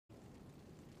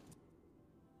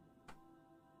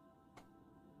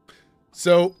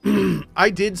So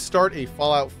I did start a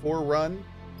Fallout 4 run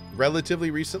relatively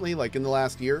recently, like in the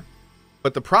last year.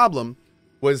 But the problem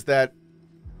was that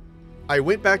I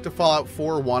went back to Fallout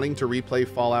 4 wanting to replay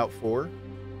Fallout 4.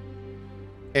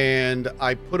 And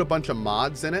I put a bunch of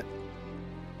mods in it.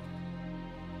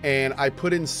 And I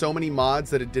put in so many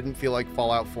mods that it didn't feel like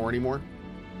Fallout 4 anymore.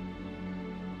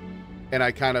 And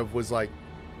I kind of was like,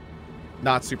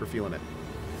 not super feeling it.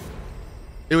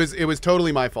 It was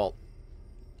totally my fault.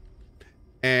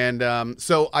 And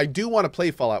so I do want to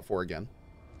play Fallout 4 again.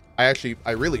 I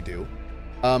really do.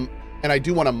 And I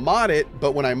do want to mod it,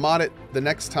 but when I mod it the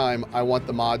next time, I want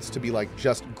the mods to be like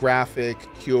just graphic,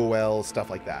 QOL,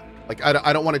 stuff like that. Like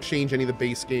I don't want to change any of the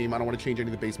base game. I don't want to change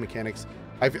any of the base mechanics.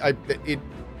 I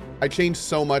changed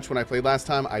so much when I played last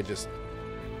time.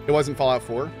 It wasn't Fallout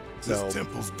 4. So, this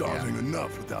temple's daunting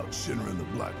enough without Shinra and the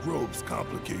Black Robes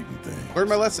complicating things. Learned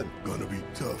my lesson. Gonna be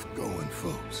tough going,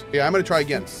 folks. Yeah, I'm gonna try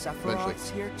again. Sephiroth's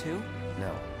here too?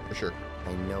 No. For sure.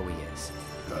 I know he is.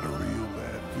 Got a real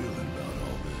bad feeling about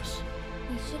all this.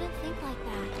 We shouldn't think like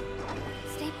that.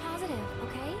 Stay positive,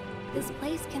 okay? This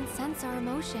place can sense our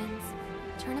emotions.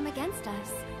 Turn them against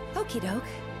us. Okie doke.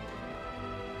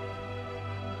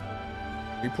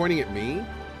 Are you pointing at me?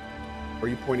 Or are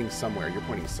you pointing somewhere? You're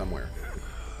pointing somewhere.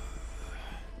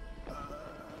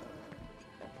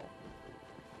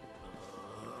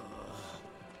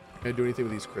 Can I do anything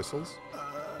with these crystals?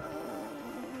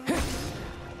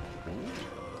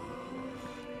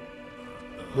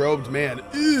 Robed man.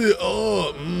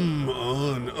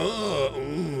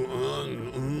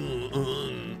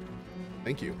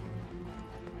 Thank you.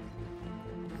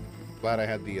 Glad I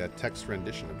had the text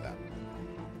rendition of that.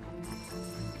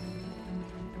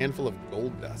 Handful of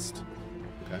gold dust.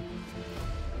 Okay.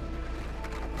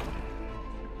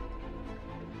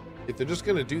 If they're just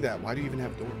gonna do that, why do you even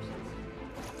have doors?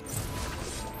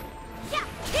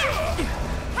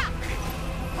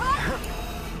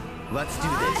 Let's do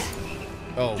this.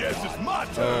 Oh, Guess God. it's my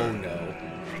turn. Oh, no.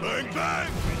 Bang,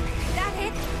 bang. That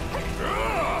hit?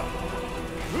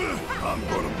 I'm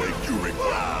gonna make you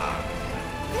regret.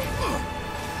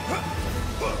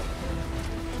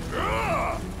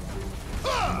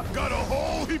 Got a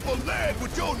whole heap of lead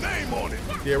with your name on it.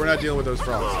 Yeah, we're not dealing with those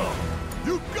frogs.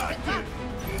 You got this.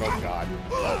 Oh, God.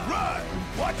 All right.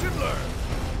 Watch and learn.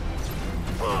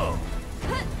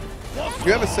 Do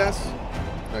you have assess?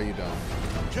 No, you don't.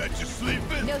 Catch you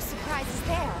sleeping. No surprises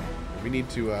there. We need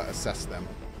to assess them,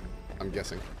 I'm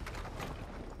guessing.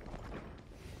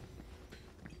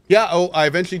 Yeah, oh, I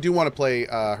eventually do want to play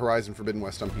Horizon Forbidden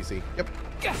West on PC. Yep.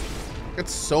 Got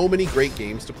so many great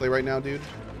games to play right now, dude.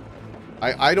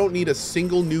 I don't need a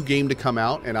single new game to come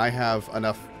out, and I have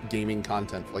enough gaming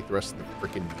content for like the rest of the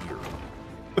freaking year.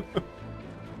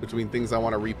 Between things I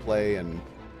want to replay and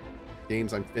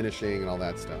games I'm finishing and all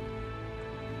that stuff.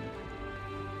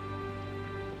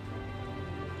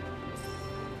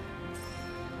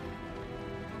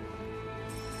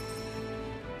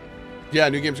 Yeah,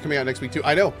 new games are coming out next week too.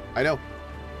 I know.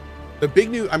 The big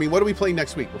new, I mean, what are we playing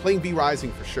next week? We're playing V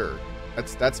Rising for sure.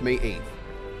 That's May 8th.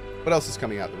 What else is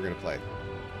coming out that we're gonna play?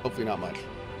 Hopefully not much.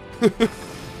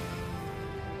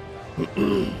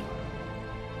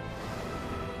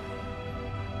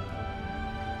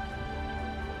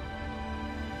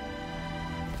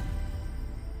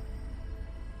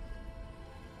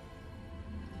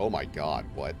 Oh my God,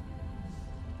 what?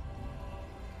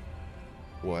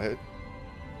 What?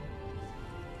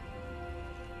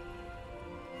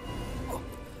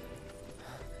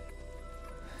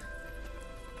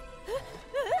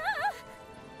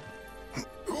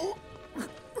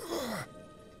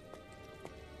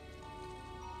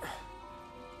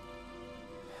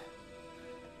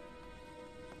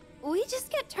 We just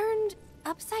get turned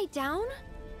upside down?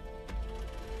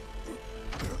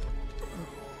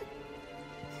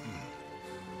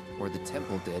 Or the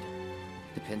temple did.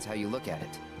 Depends how you look at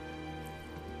it.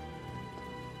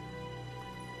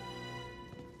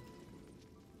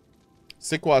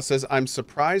 Sikwa says, I'm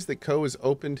surprised that Cohh has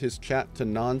opened his chat to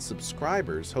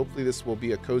non-subscribers. Hopefully this will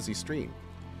be a cozy stream.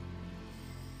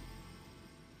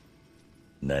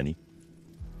 Nani?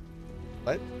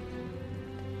 What?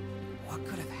 What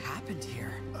could have happened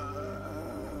here?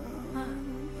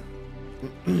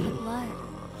 Blood.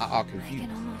 I'll I confuse.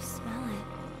 can almost smell it.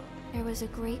 There was a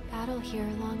great battle here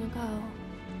long ago.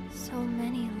 So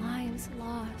many lives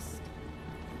lost.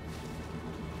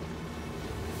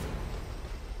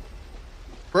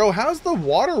 Bro, how's the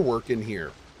water work in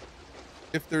here?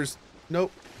 If there's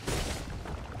no...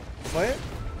 What?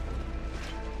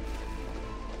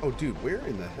 Oh, dude, where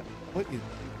in the hell? What is...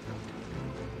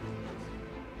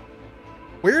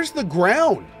 Where's the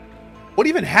ground? What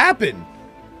even happened?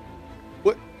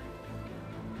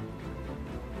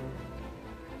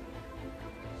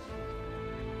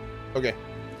 Okay.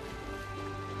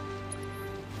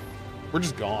 We're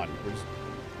just gone. We're just...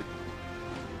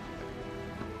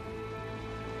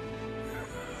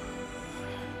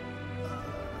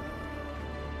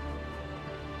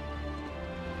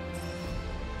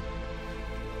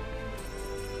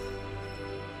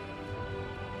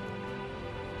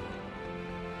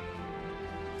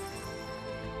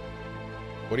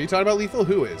 What are you talking about, Lethal?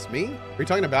 Who is? Me? Are you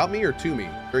talking about me or to me?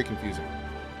 Very confusing.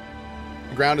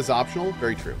 The ground is optional?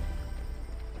 Very true.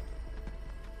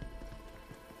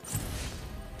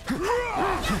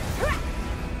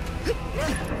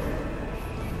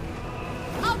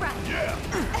 All right. Yeah.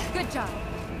 Good job.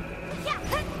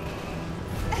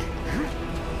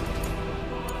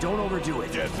 Don't overdo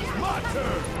it. Guess it's my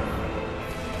turn.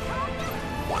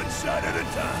 One shot at a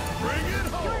time. Bring it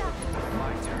home.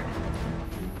 My turn.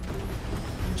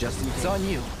 Justin, it's on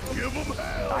you. Give them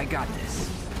hell. I got this.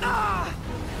 Ah!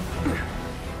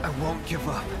 I won't give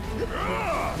up.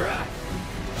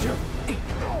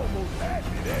 Almost had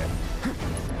me there.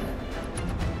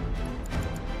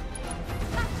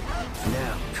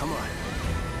 Now, come on.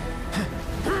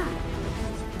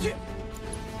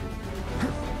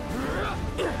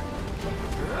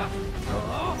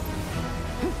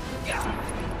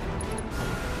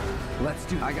 Let's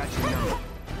do. I got you numbered.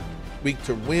 Weak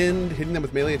to wind, hitting them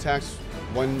with melee attacks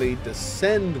when they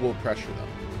descend will pressure them.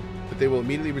 But they will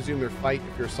immediately resume their fight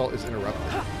if your assault is interrupted.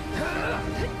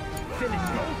 Finish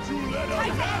it. Don't you let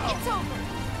them down. It's over.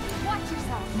 Watch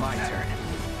yourself. My turn.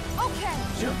 Okay.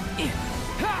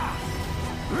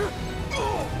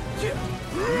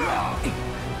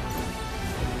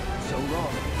 So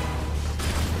long.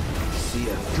 See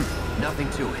ya. Nothing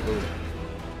to it.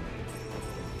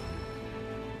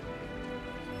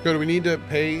 So do we need to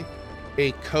pay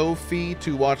a Cohh fee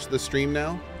to watch the stream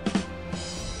now?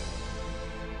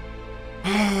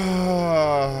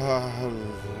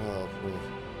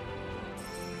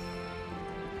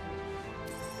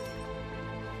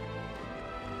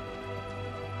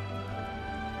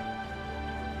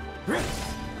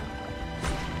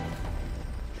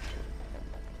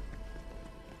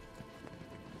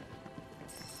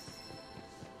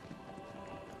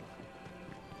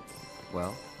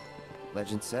 Well,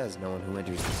 legend says no one who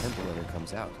enters the temple ever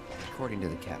comes out, according to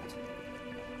the cat.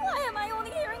 Why am I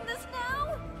only hearing this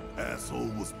now? Asshole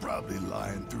was probably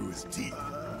lying through his teeth.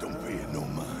 Don't pay it no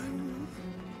mind.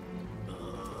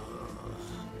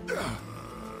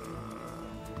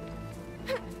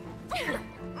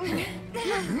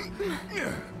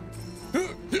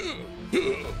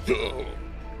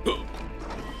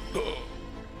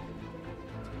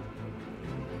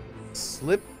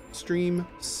 Slipstream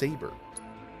Saber.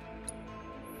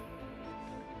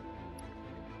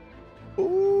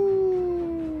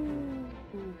 Ooh.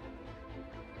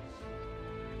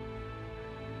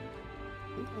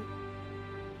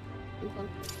 Okay.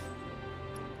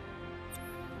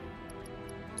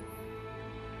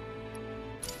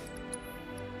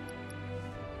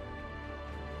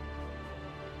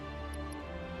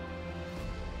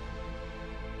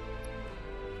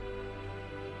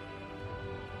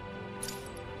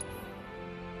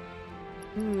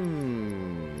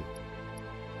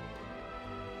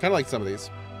 Kind of like some of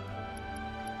these.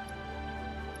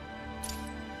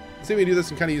 Let's see if we do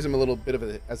this and kind of use him a little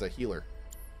bit as a healer.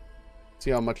 See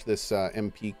how much this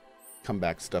MP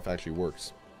comeback stuff actually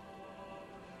works.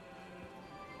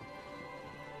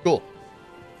 Cool.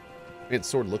 Man,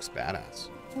 sword looks badass.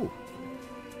 Ooh.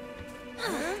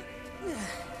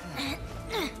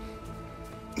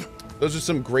 Those are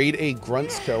some grade A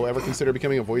grunts, Cohh. Ever consider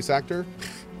becoming a voice actor?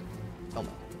 Hell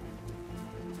no.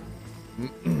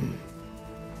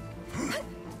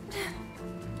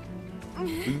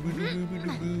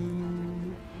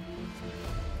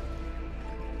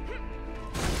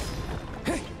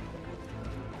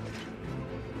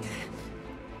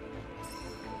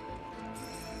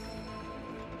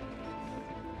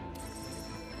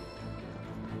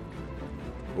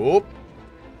 Oh.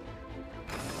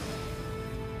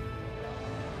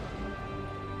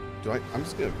 I'm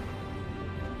just gonna.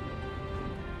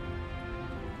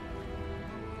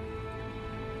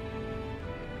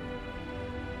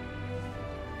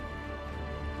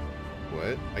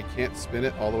 What? I can't spin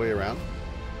it all the way around?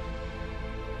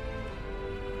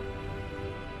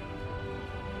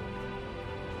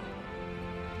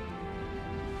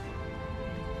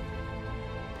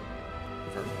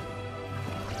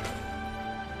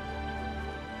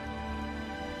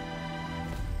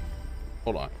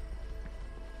 Hold on.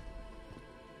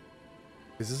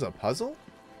 Is this a puzzle?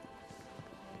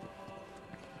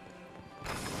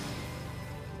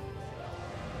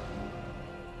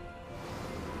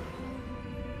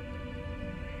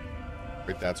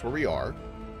 Right, that's where we are.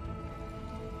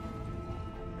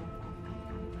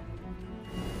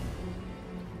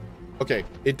 Okay,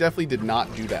 it definitely did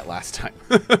not do that last time.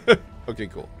 Okay,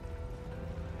 cool.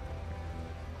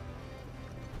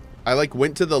 I like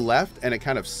went to the left and it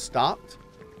kind of stopped.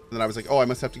 And then I was like, oh, I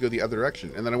must have to go the other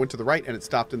direction. And then I went to the right and it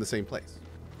stopped in the same place.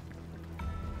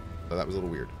 So that was a little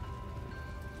weird.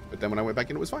 But then when I went back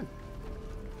in, it was fine.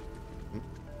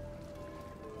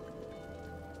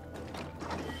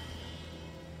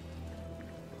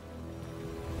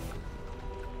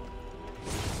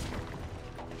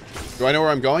 Do I know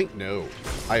where I'm going? No.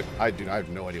 I have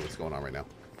no idea what's going on right now.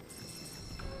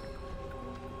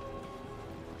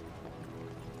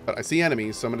 But I see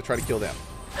enemies, so I'm going to try to kill them.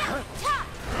 Come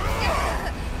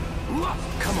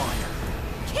on.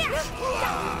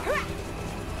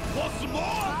 Want some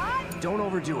more? Don't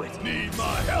overdo it. Need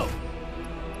my help?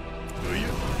 Do you?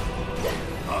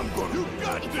 I'm gonna. You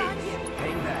got this.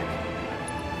 Hang back.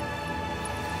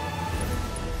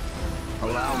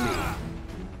 Allow me.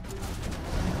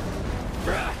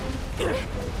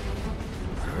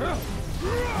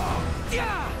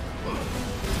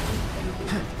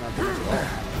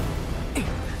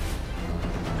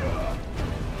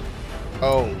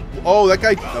 Oh, that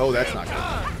guy. Oh, that's not good.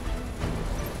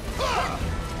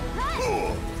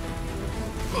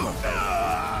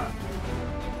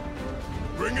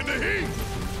 Bringing the heat.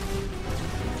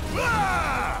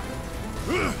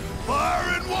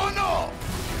 Firing one off.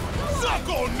 Suck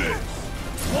on this.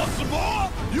 Want some more?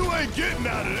 You ain't getting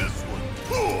out of this one.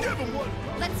 Give him one.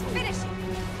 Let's finish it.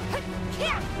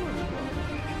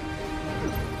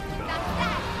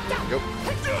 Yep.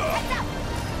 Heads up.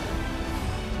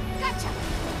 Gotcha.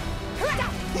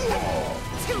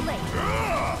 Too late.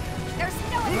 There's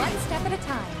no one step at a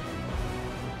time.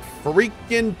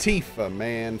 Freaking Tifa,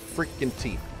 man. Freaking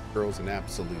Tifa. Girl's an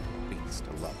absolute beast.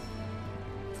 I love her.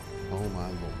 Oh, my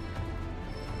lord.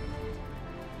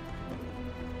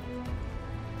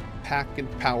 Packing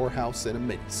powerhouse in a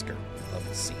miniskirt. Love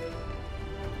to see it.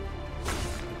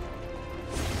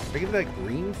 Did I get that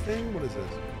green thing? What is this?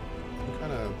 What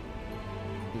kind of...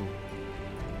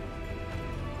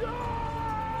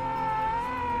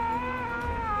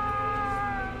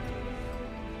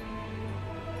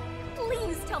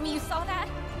 Please tell me you saw that.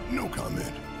 No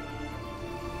comment.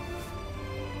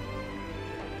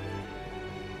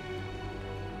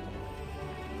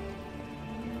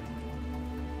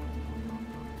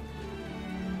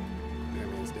 That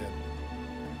man's dead.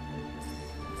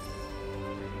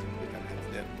 That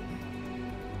man's dead.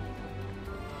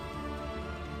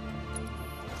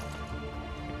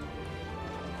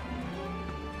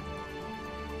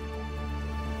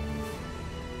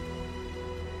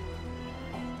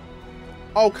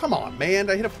 Oh, come on, man.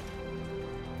 I hit a...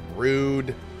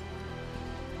 Rude.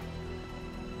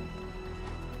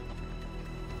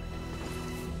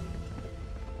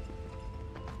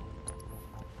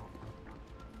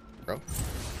 Bro.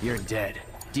 You're dead.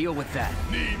 Deal with that.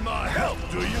 Need my help,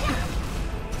 do you?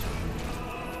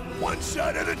 One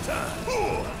shot at a time.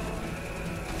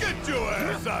 Get your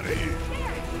ass out of here.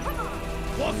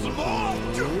 Want some more?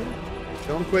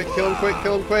 Kill him quick, kill him quick,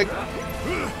 kill him quick.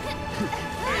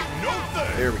 Ain't no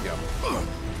thing. There we go.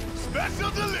 Special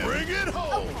delivery. Bring it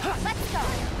home. Let's go.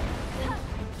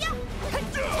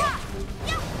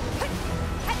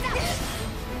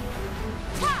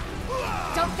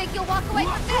 Don't think you'll walk away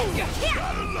from this.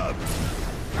 Gotta love it.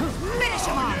 Finish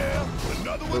him off. Yeah,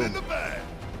 another one in the bag.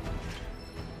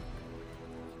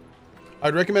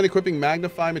 I'd recommend equipping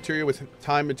Magnify materia with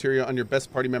Time materia on your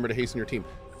best party member to hasten your team.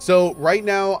 So right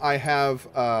now I have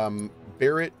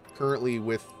Barrett currently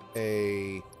with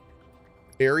a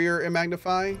barrier in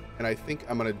Magnify, and I think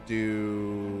I'm gonna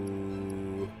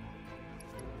do...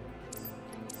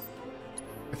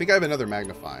 I think I have another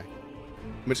Magnify, in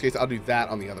which case I'll do that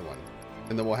on the other one,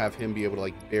 and then we'll have him be able to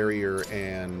like barrier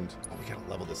and... Oh, we gotta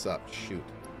level this up, shoot.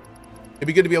 It'd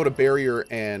be good to be able to barrier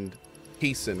and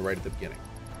hasten right at the beginning.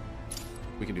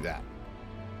 We can do that.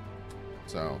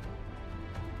 So,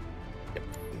 yep.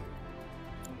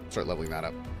 Start leveling that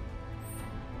up.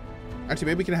 Actually,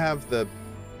 maybe we can have the...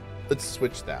 Let's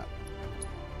switch that.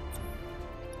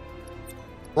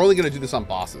 We're only going to do this on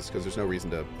bosses because there's no reason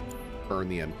to burn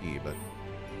the MP, but...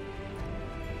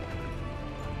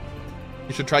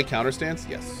 You should try counter stance?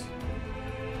 Yes.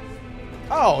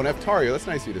 Oh, an Eftario. That's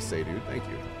nice of you to say, dude. Thank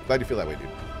you. Glad you feel that way, dude.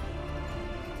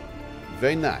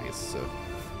 Very nice.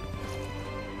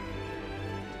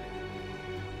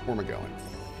 Where am I going?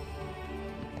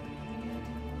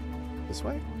 This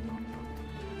way?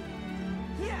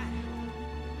 Yeah.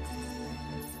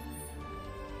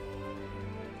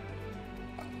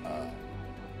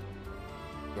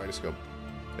 Do I just go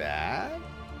bad.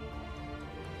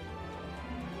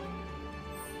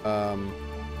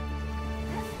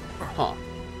 Huh.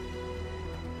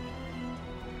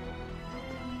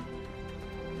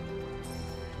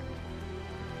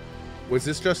 Was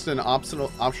this just an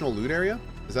optional loot area?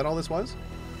 Is that all this was?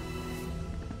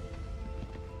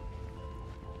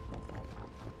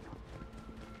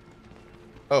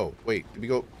 Oh, wait. Did we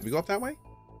go up that way?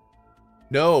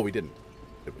 No, we didn't.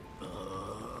 Did we?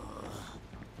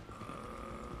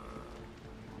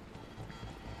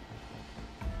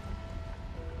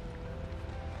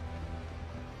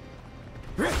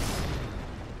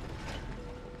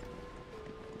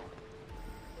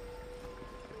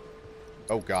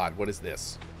 Oh God, what is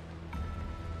this?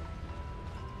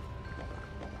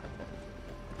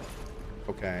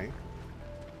 Okay.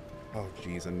 Oh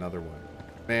geez, another one.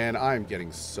 Man, I'm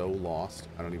getting so lost.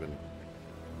 I don't even.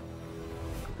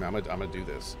 Man, I'm gonna do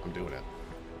this. I'm doing it.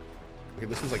 Okay,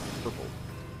 this one's like purple.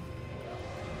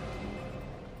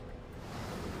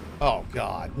 Oh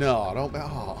God, no! Don't.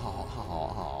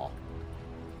 Oh.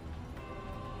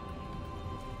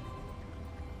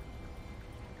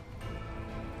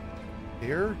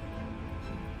 Here?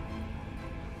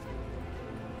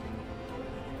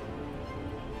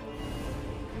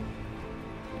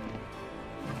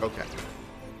 Okay.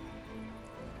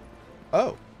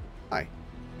 Oh, hi.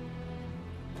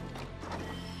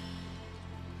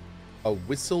 A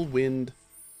whistle wind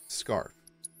scarf.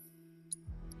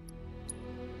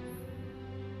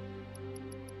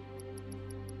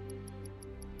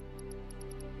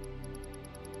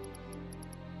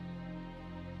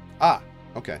 Ah,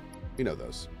 okay. We know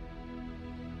those.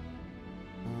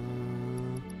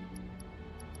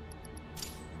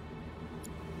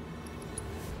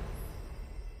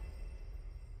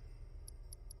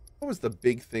 What was the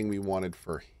big thing we wanted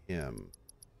for him?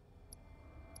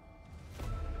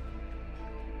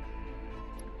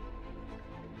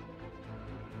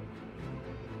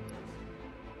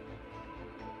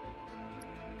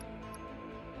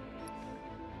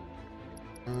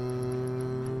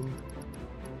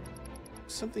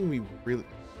 Something we really...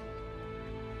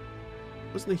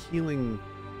 Wasn't a healing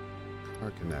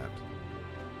Carcanet?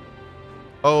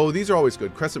 Oh, these are always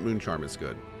good. Crescent Moon Charm is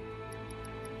good.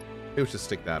 Maybe we should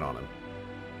stick that on him.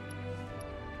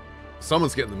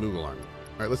 Someone's getting the Moogle army.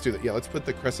 All right, let's do that. Yeah, let's put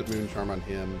the Crescent Moon Charm on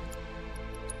him.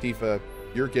 Tifa,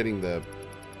 you're getting the...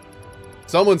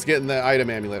 Someone's getting the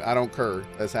item amulet. I don't care.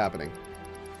 That's happening.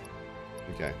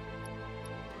 Okay.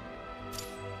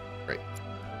 Great.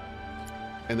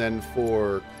 And then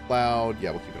for Cloud,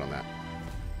 yeah, we'll keep it on that.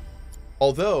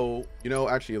 Although, you know,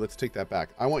 actually, let's take that back.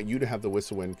 I want you to have the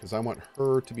Whistle Wind because I want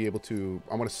her to be able to...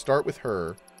 I want to start with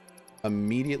her,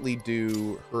 immediately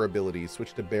do her ability,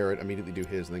 switch to Barrett, immediately do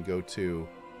his, and then go to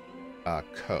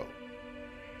Cohh.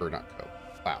 Or not Cohh.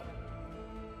 Cloud.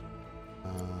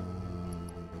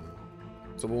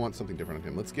 So we'll want something different on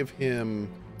him. Let's give him...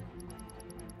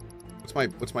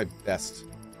 What's my best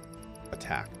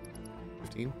attack?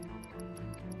 15?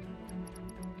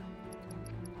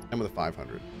 And with a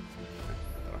 500.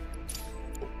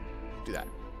 Do that.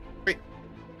 Great.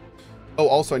 Oh,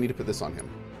 also I need to put this on him.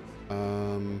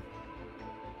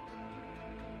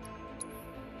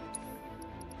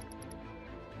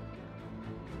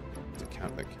 Does it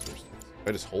count that killer stance? Do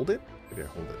I just hold it? Maybe I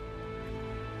hold it.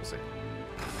 We'll see.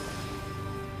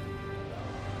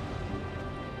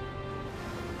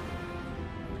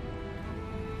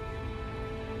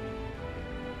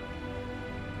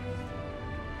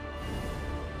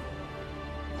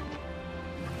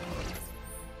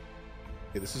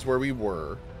 Okay, this is where we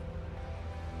were.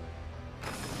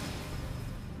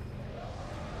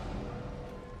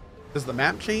 Does the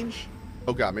map change?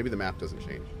 Oh God, maybe the map doesn't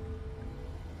change.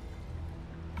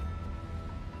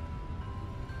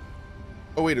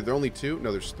 Oh wait, are there only two?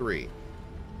 No, there's three.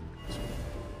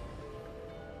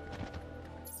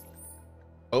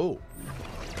 Oh.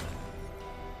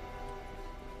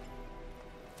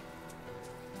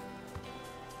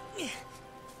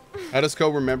 How does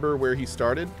Cohh remember where he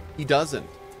started? He doesn't.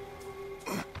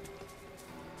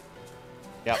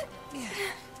 Yep.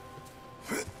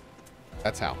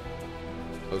 That's how.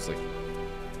 Mostly.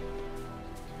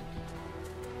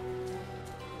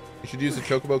 You should use the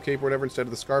chocobo cape or whatever instead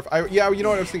of the scarf. Yeah, you know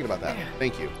what? I was thinking about that.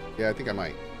 Thank you. Yeah, I think I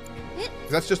might.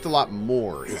 'Cause that's just a lot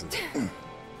more, isn't it?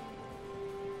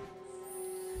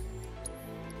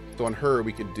 So on her,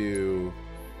 we could do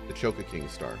the Choco King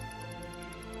star.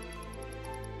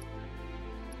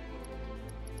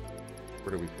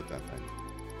 Where do we put that thing?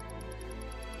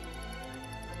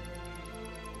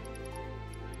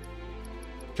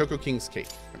 Choco King's cape.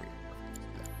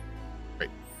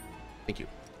 Great. Thank you.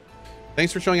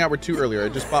 Thanks for showing Outward 2 earlier. I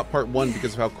just bought part 1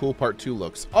 because of how cool part 2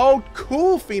 looks. Oh,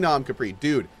 cool, Phenom Capri.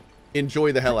 Dude,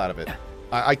 enjoy the hell out of it.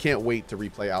 I can't wait to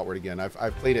replay Outward again.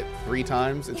 I've played it 3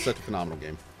 times. It's such a phenomenal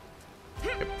game.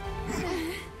 Yep.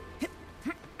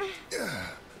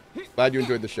 Glad you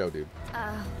enjoyed the show, dude.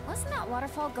 Wasn't that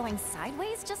waterfall going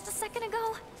sideways just a second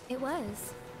ago? It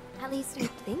was. At least I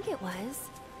think it was.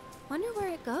 Wonder where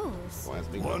it goes. Well, that's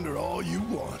me. Wonder all you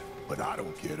want, but I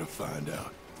don't care to find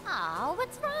out. Aw,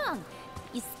 what's wrong?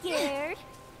 You scared?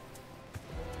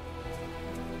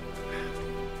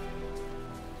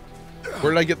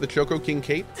 Where did I get the Choco King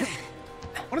cape?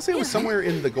 I want to say it was somewhere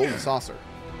in the Golden Saucer.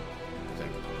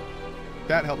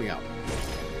 That helped me out.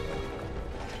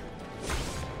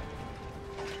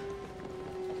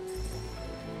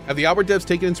 Have the Outward devs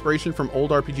taken inspiration from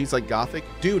old RPGs like Gothic?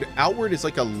 Dude, Outward is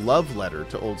like a love letter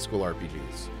to old school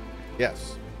RPGs.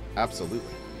 Yes,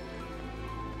 absolutely.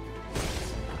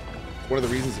 It's one of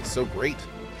the reasons it's so great.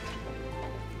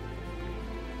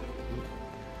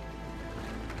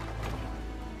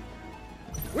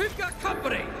 We've got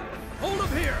company! Hold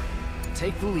him here!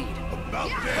 Take the lead. About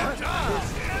damn time!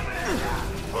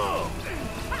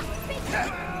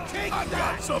 I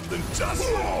got something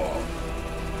just wrong!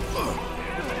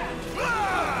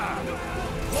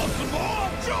 Want some more?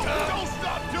 Don't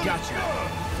stop till Gotcha. it's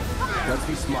done! Let's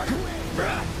be smart.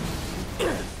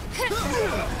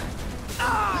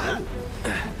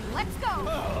 Let's go!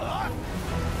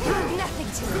 Nothing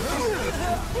to it.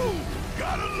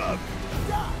 Gotta love it!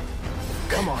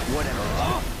 Come on, whatever.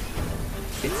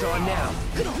 It's on now.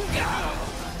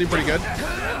 Seemed pretty good.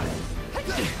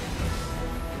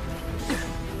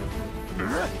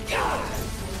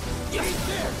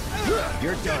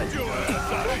 You're done. Get your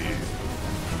ass out of here!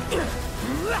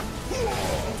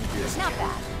 Not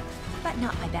bad, but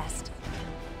not my best.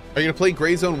 Are you going to play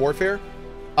Gray Zone Warfare?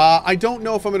 I don't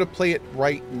know if I'm going to play it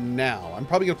right now. I'm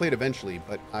probably going to play it eventually,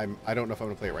 but I don't know if I'm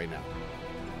going to play it right now.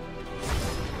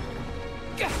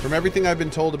 From everything I've been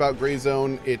told about Gray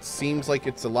Zone, it seems like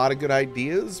it's a lot of good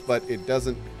ideas, but it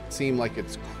doesn't seem like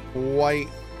it's quite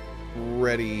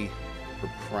ready for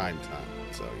prime time.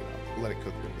 So, you know, let it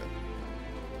cook a little bit.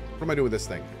 What am I doing with this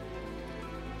thing?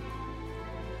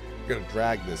 I'm going to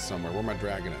drag this somewhere. Where am I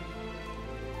dragging it?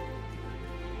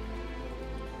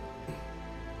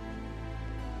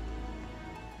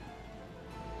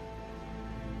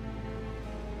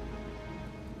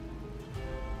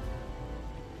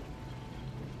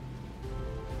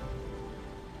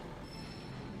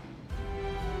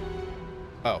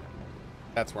 Oh,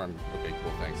 that's where I'm. Okay,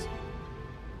 cool. Thanks.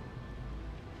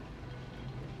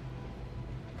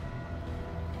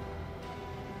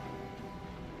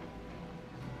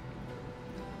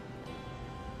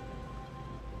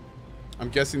 I'm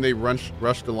guessing they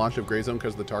rushed the launch of Gray Zone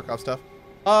because of the Tarkov stuff.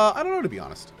 I don't know, to be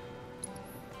honest.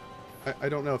 I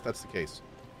don't know if that's the case.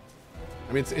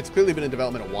 I mean, it's clearly been in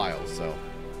development a while, so.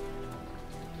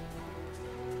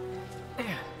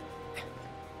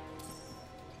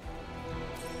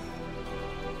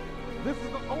 This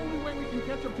is the only way we can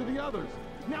catch up to the others.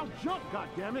 Now jump,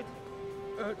 goddammit!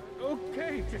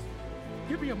 Okay, just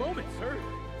give me a moment, sir.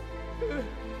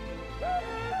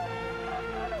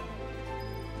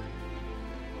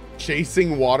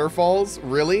 Chasing waterfalls?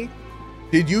 Really?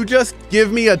 Did you just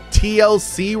give me a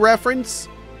TLC reference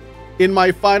in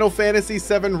my Final Fantasy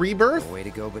VII Rebirth? No way to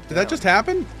go, but did that just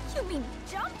happen? You mean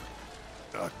jump?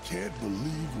 I can't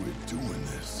believe we're doing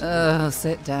this. Oh,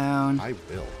 sit down. I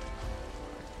will.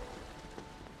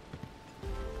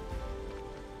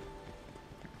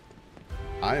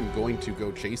 I am going to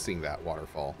go chasing that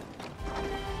waterfall.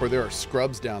 For there are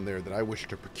scrubs down there that I wish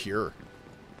to procure.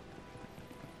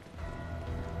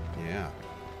 Yeah.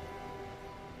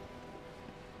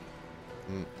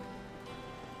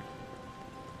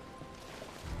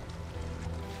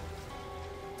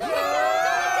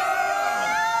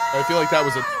 I feel like that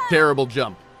was a terrible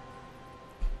jump.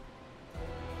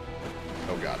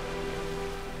 Oh god.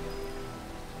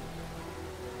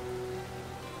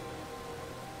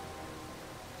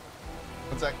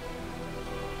 One sec.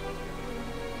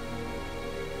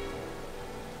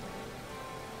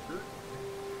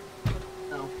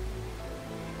 No.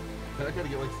 I gotta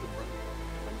get like to the front.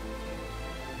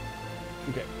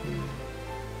 Okay.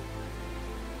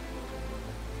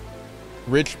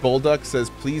 Rich Bulldog says,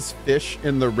 please fish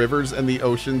in the rivers and the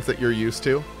oceans that you're used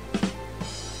to.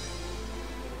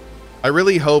 I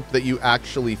really hope that you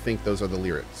actually think those are the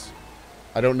lyrics.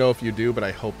 I don't know if you do, but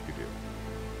I hope you do.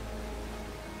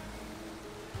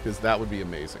 Because that would be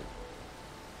amazing.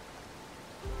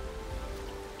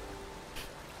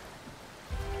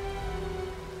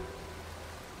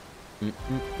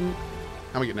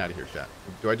 How am I getting out of here, chat?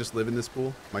 Do I just live in this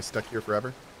pool? Am I stuck here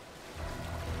forever?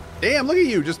 Damn, look at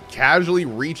you, just casually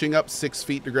reaching up 6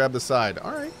 feet to grab the side.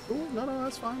 All right, cool. No,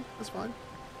 that's fine. That's fine.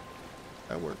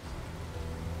 That works.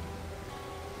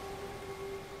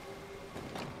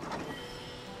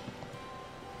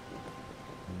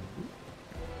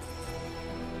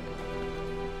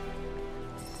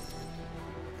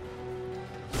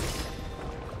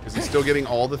 Is he still getting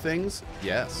all the things?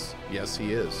 Yes. Yes,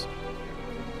 he is.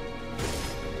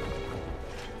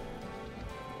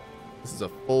 This is a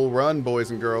full run,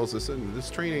 boys and girls. This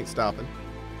train ain't stopping.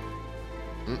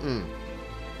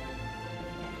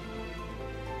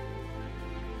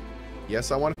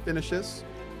 Yes, I want to finish this,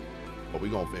 but we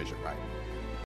gonna finish it right.